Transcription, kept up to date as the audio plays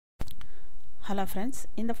Hello friends,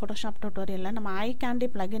 in the Photoshop tutorial நம்ம iCandy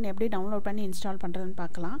plugin எப்படி download பண்ணி இன்ஸ்டால் பண்றதுன்னு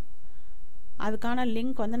பார்க்கலாம். அதுக்கான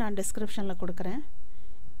லிங்க் வந்து நான் டிஸ்கிரிப்ஷன்ல கொடுக்கிறேன்.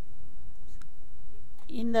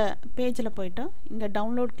 இந்த பேஜ்ல போய்ட்டு இங்க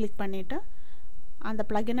டவுன்லோட் கிளிக் பண்ணிட்டு அந்த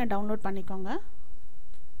plugin-ஐ டவுன்லோட் பண்ணிக்கோங்க.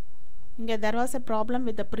 இங்க there was a problem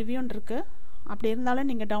with the preview இருக்கு. அப்படி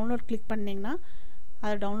இருந்தாலும் நீங்க டவுன்லோட் கிளிக் பண்ணீங்கனா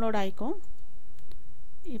அது டவுன்லோட் ஆயிக்கும்.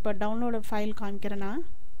 இப்போ டவுன்லோட் ஃபைல் காமிக்கிறேனா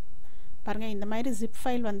பாருங்க இந்த மாதிரி zip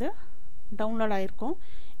ஃபைல் வந்து டவுன்லோட் ஆயிருக்கும்.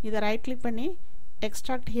 இத ரைட் கிளிக் பண்ணி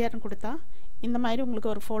எக்ஸ்ட்ராக்ட் ஹியர்னு கொடுத்தா இந்த மாதிரி உங்களுக்கு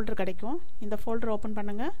ஒரு ஃபோல்டர் கிடைக்கும். இந்த ஃபோல்டர் ஓபன்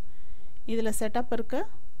பண்ணுங்க. இதுல செட்டப் இருக்கு,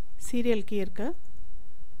 சீரியல் கீ இருக்கு.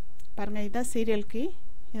 பாருங்க இதான் சீரியல் கீ.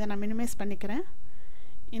 இத நான் மினிமைஸ் பண்ணிக்கிறேன்.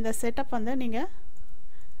 இந்த செட்டப் வந்து நீங்க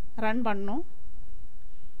ரன் பண்ணனும்.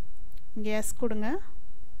 இங்க எஸ் கொடுங்க.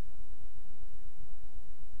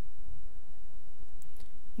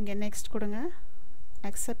 இங்க நெக்ஸ்ட் கொடுங்க.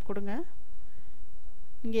 அக்செப்ட் கொடுங்க.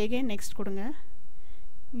 இங்க again next கொடுங்க.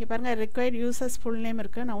 இங்க பாருங்க required users full name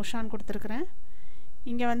இருக்கு. நான் உஷான் கொடுத்திருக்கேன்.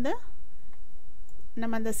 இங்க வந்து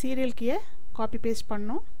நம்ம அந்த சீரியல் கீயை காப்பி பேஸ்ட்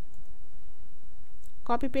பண்ணனும்.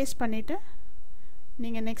 காப்பி பேஸ்ட் பண்ணிட்டு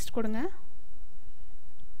நீங்க நெக்ஸ்ட் கொடுங்க.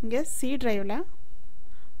 இங்க C டிரைவ்ல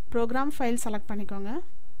program file செலக்ட் பண்ணிக்கோங்க.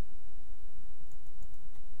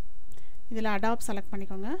 இதுல Adobe செலக்ட்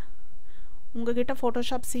பண்ணிக்கோங்க. உங்ககிட்ட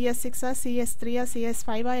Photoshop CS6 ஆ CS3 ஆ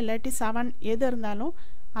CS5 ஆ இல்லாட்டி 7 எது இருந்தாலும்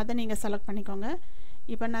அதை நீங்க செலக்ட் பண்ணிக்கோங்க.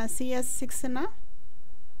 இப்போ நான் CS6 னா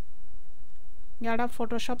Adobe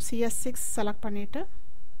Photoshop CS6 செலக்ட் பண்ணிட்டு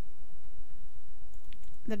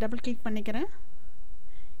இந்த டபுள் கிளிக் பண்ணிக்கிறேன்.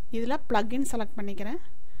 இதுல plugin செலக்ட் பண்ணிக்கிறேன்.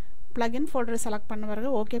 plugin ஃபோல்டர் செலக்ட் பண்ண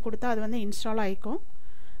பிறகு ஓகே கொடுத்தா அது வந்து இன்ஸ்டால் ஆயிக்கும்.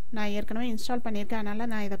 நான் ஏற்கனவே இன்ஸ்டால் பண்ணிருக்கேன்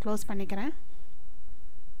அதனால நான் இத க்ளோஸ் பண்ணிக்கிறேன்.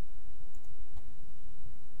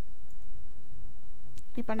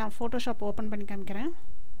 இப்போ நான் Photoshop ஓபன் பண்ணி காமிக்கிறேன்.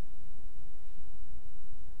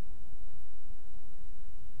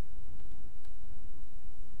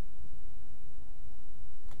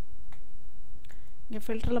 இங்க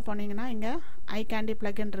ஃபில்டர்ல போனீங்கன்னா இங்க iCandy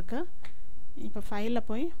plugin இருக்கு. இப்போ ஃபைல்ல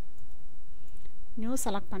போய் நியூ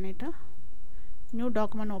செலக்ட் பண்ணிட்டு நியூ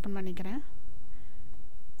டாக்குமெண்ட் ஓபன் பண்ணிக்கிறேன்.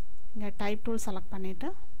 இங்க டைப் டூல் செலக்ட் பண்ணிட்டு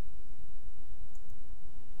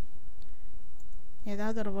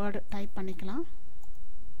ஏதாவது ஒரு வேர்ட் டைப் பண்ணிக்கலாம்.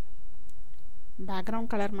 பேக்ரவுண்ட்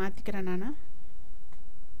கலர் மாத்திக்கிறேன் நானு.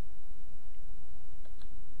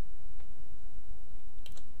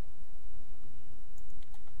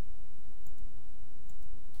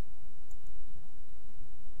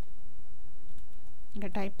 இங்க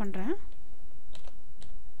டைப் பண்றேன்.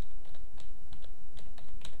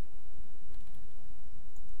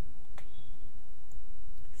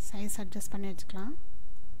 சைஸ் அட்ஜஸ்ட் பண்ணி வச்சுக்கலாம்.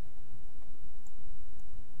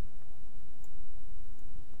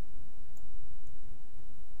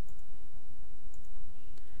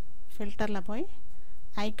 ஃபில்டர்ல போய்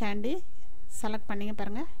iCandy செலக்ட் பண்ணீங்க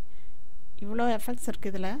பாருங்க. இவ்ளோ எஃபெக்ட்ஸ்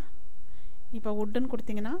இருக்கு இதுல. இப்போ வுட்னு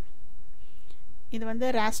கொடுத்தீங்கன்னா இது வந்து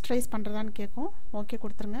ராஸ்டரைஸ் பண்றதான்னு கேக்கும். ஓகே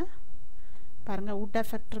கொடுத்துருங்க. பாருங்க வுட்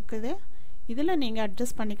எஃபெக்ட் இருக்குது. இதுல நீங்க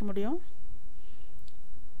அட்ஜஸ்ட் பண்ணிக்க முடியும்.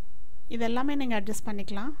 இதெல்லாம் நீங்க அட்ஜஸ்ட்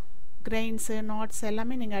பண்ணிக்கலாம். கிரெயின்ஸ், நாட்ஸ்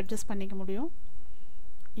எல்லாமே நீங்க அட்ஜஸ்ட் பண்ணிக்க முடியும்.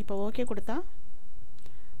 இப்போ ஓகே கொடுத்தா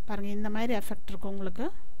பாருங்க இந்த மாதிரி எஃபெக்ட் இருக்கு உங்களுக்கு.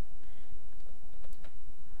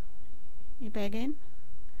 இப்போ again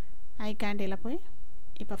iCandyல போய்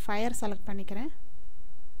இப்போ ஃபயர் செலக்ட் பண்ணிக்கிறேன்.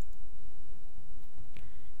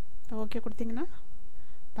 இப்போ ஓகே கொடுத்தீங்கன்னா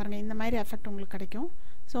பாருங்க இந்த மாதிரி எஃபெக்ட் உங்களுக்கு கிடைக்கும்.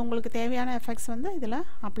 சோ உங்களுக்கு தேவையான எஃபெக்ட்ஸ் வந்து இதல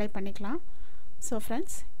அப்ளை பண்ணிக்கலாம். சோ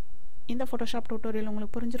फ्रेंड्स இந்த Photoshop tutorial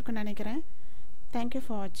உங்களுக்கு புரிஞ்சிருக்கும்னு நினைக்கிறேன். Thank you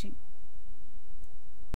for watching.